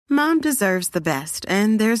Mom deserves the best,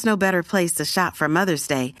 and there's no better place to shop for Mother's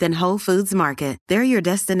Day than Whole Foods Market. They're your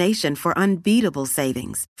destination for unbeatable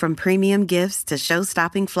savings, from premium gifts to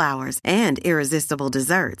show-stopping flowers and irresistible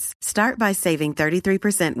desserts. Start by saving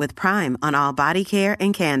 33% with Prime on all body care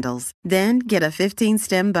and candles. Then get a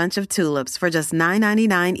 15-stem bunch of tulips for just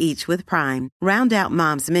 $9.99 each with Prime. Round out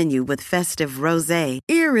Mom's menu with festive rosé,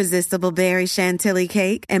 irresistible berry chantilly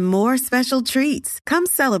cake, and more special treats. Come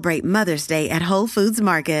celebrate Mother's Day at Whole Foods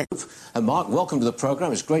Market. Mark, welcome to the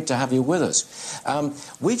program. It's great to have you with us.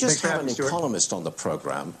 We just had an Stuart. economist on the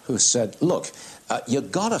program who said, look,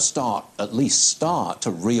 you've got to at least start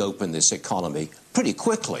to reopen this economy pretty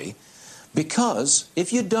quickly, because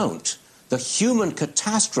if you don't, the human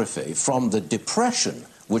catastrophe from the depression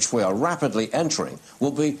which we are rapidly entering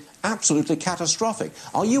will be absolutely catastrophic.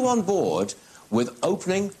 Are you on board with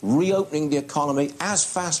reopening the economy as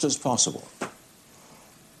fast as possible?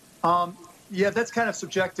 Yeah, that's kind of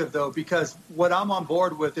subjective, though, because what I'm on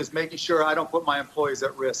board with is making sure I don't put my employees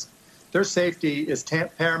at risk. Their safety is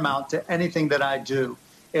paramount to anything that I do.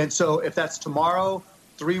 And so if that's tomorrow,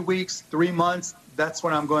 3 weeks, 3 months, that's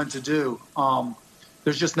what I'm going to do.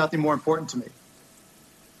 There's just nothing more important to me.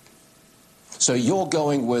 So you're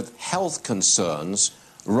going with health concerns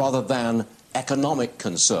rather than economic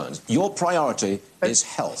concerns. Your priority is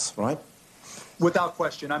health, right? Without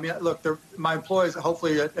question. I mean, look, my employees,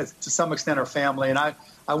 hopefully, to some extent, are family, and I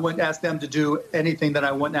wouldn't ask them to do anything that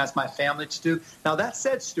I wouldn't ask my family to do. Now, that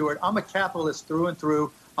said, Stuart, I'm a capitalist through and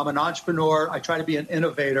through. I'm an entrepreneur. I try to be an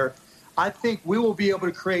innovator. I think we will be able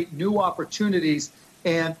to create new opportunities,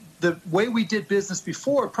 and the way we did business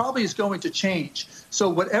before probably is going to change. So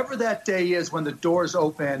whatever that day is when the doors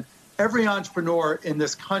open, every entrepreneur in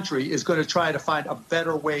this country is going to try to find a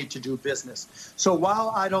better way to do business. So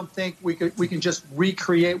while I don't think we can just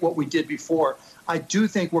recreate what we did before, I do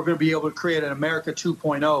think we're going to be able to create an America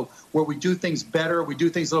 2.0 where we do things better, we do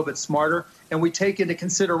things a little bit smarter, and we take into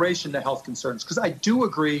consideration the health concerns. Because I do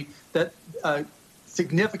agree that a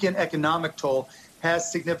significant economic toll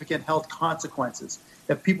has significant health consequences.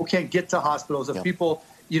 If people can't get to hospitals, if people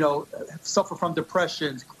suffer from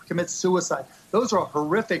depression, commit suicide. Those are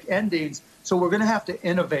horrific endings. So we're going to have to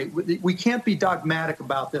innovate. We can't be dogmatic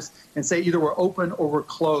about this and say either we're open or we're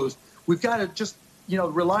closed. We've got to just,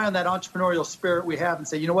 rely on that entrepreneurial spirit we have and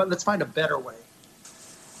say, you know what, let's find a better way.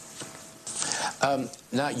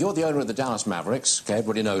 Now, you're the owner of the Dallas Mavericks. Okay,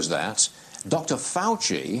 everybody knows that. Dr.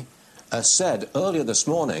 Fauci said earlier this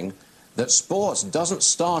morning that sports doesn't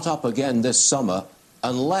start up again this summer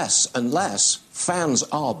unless fans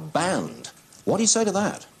are banned. What do you say to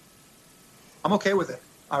that? I'm okay with it.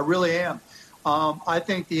 I really am. I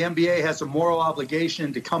think the NBA has a moral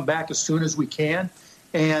obligation to come back as soon as we can.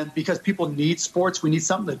 And because people need sports, we need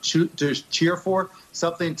something to cheer for,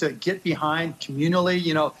 something to get behind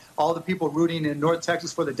communally. All the people rooting in North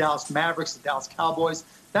Texas for the Dallas Mavericks, the Dallas Cowboys,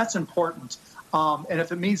 that's important. And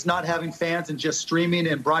if it means not having fans and just streaming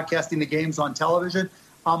and broadcasting the games on television,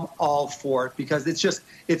 I'm all for it, because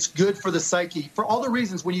it's good for the psyche. For all the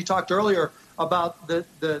reasons when you talked earlier about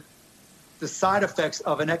the side effects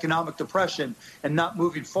of an economic depression and not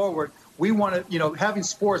moving forward, we want to, having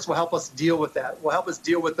sports will help us deal with that, will help us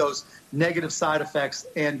deal with those negative side effects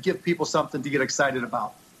and give people something to get excited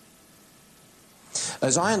about.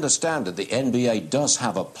 As I understand it, the NBA does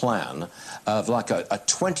have a plan of like a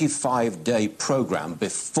 25-day program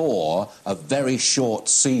before a very short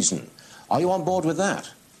season. Are you on board with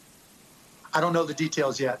that? I don't know the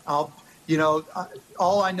details yet. All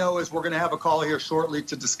I know is we're going to have a call here shortly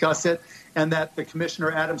to discuss it, and that the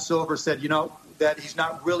commissioner, Adam Silver, said, that he's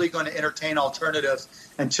not really going to entertain alternatives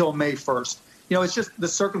until May 1st. It's just the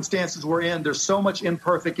circumstances we're in. There's so much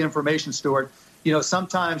imperfect information, Stuart.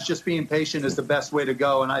 Sometimes just being patient is the best way to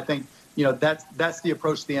go, and I think, that's the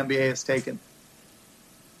approach the NBA has taken.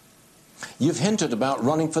 You've hinted about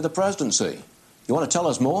running for the presidency. You want to tell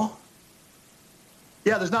us more?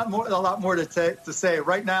 Yeah, there's not a lot more to say.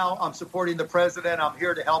 Right now, I'm supporting the president. I'm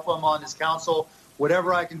here to help him on his council.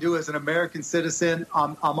 Whatever I can do as an American citizen,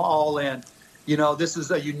 I'm all in. This is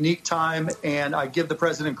a unique time, and I give the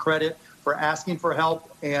president credit for asking for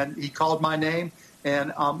help, and he called my name,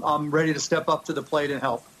 and I'm ready to step up to the plate and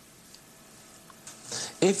help.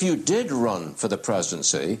 If you did run for the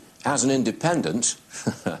presidency as an independent,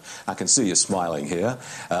 I can see you smiling here.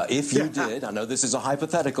 If you did, I know this is a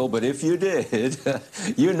hypothetical, but if you did,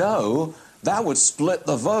 that would split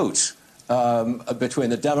the vote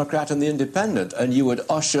between the Democrat and the independent, and you would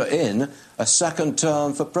usher in a second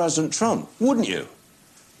term for President Trump, wouldn't you?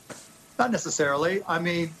 Not necessarily. I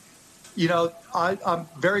mean, I'm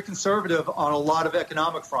very conservative on a lot of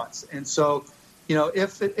economic fronts. And so,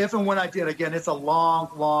 if and when I did, again, it's a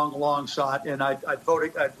long shot, and I'd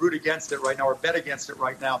root against it right now or bet against it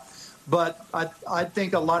right now. But I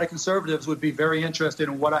think a lot of conservatives would be very interested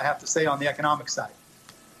in what I have to say on the economic side.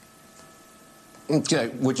 Okay.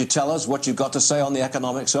 Would you tell us what you've got to say on the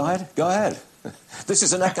economic side? Go ahead. This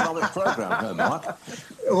is an economic program, Mark.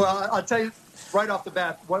 Well, I'll tell you right off the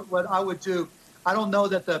bat what I would do. I don't know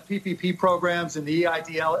that the PPP programs and the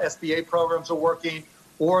EIDL, SBA programs are working,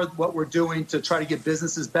 or what we're doing to try to get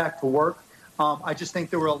businesses back to work. I just think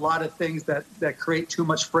there were a lot of things that create too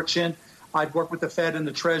much friction. I'd work with the Fed and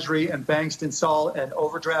the Treasury and banks to install an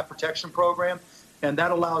overdraft protection program, and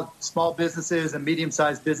that allowed small businesses and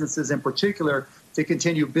medium-sized businesses in particular to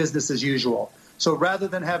continue business as usual. So rather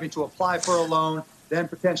than having to apply for a loan, then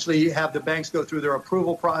potentially have the banks go through their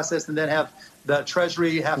approval process and then have the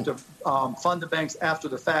Treasury have to fund the banks after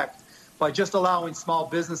the fact, by just allowing small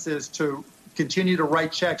businesses to continue to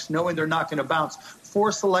write checks, knowing they're not going to bounce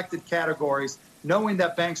for selected categories, knowing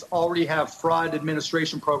that banks already have fraud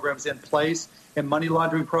administration programs in place and money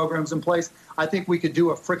laundering programs in place, I think we could do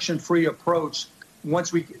a friction-free approach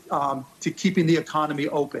once we to keeping the economy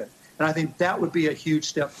open. And I think that would be a huge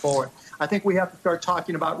step forward. I think we have to start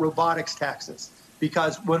talking about robotics taxes,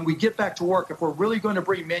 because when we get back to work, if we're really going to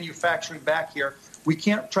bring manufacturing back here, we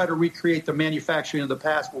can't try to recreate the manufacturing of the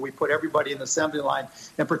past where we put everybody in the assembly line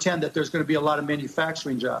and pretend that there's going to be a lot of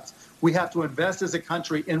manufacturing jobs. We have to invest as a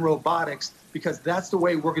country in robotics, because that's the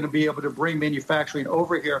way we're going to be able to bring manufacturing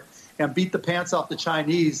over here and beat the pants off the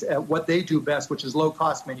Chinese at what they do best, which is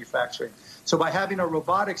low-cost manufacturing. So by having a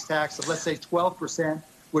robotics tax of, let's say, 12%,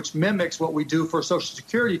 which mimics what we do for Social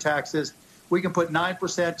Security taxes, we can put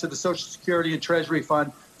 9% to the Social Security and Treasury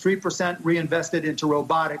fund, 3% reinvested into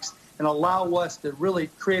robotics, and allow us to really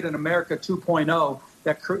create an America 2.0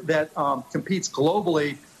 that competes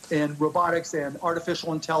globally in robotics and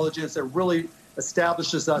artificial intelligence, that really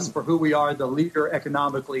establishes us for who we are, the leader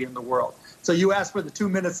economically in the world. So you asked for the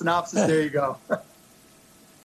 2-minute synopsis. There you go.